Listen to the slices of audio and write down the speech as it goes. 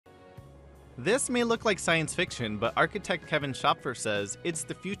This may look like science fiction, but architect Kevin Schopfer says it's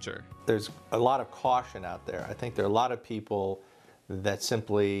the future. There's a lot of caution out there. I think there are a lot of people that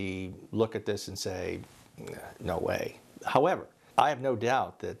simply look at this and say, no way. However, I have no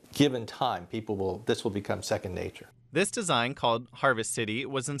doubt that given time, this will become second nature. This design, called Harvest City,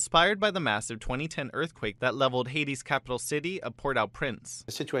 was inspired by the massive 2010 earthquake that leveled Haiti's capital city of Port-au-Prince.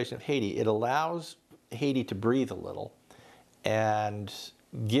 The situation of Haiti, it allows Haiti to breathe a little and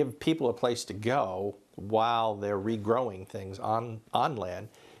give people a place to go while they're regrowing things on land.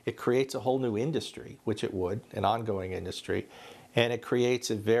 It creates a whole new industry, which it would, an ongoing industry, and it creates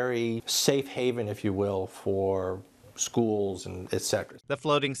a very safe haven, if you will, for schools and etc. The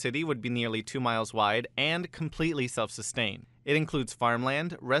floating city would be nearly 2 miles wide and completely self-sustained. It includes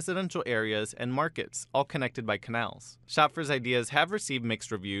farmland, residential areas, and markets, all connected by canals. Schopfer's ideas have received mixed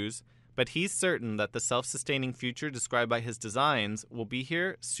reviews, but he's certain that the self-sustaining future described by his designs will be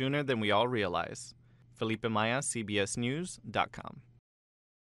here sooner than we all realize. Felipe Maya, CBSNews.com.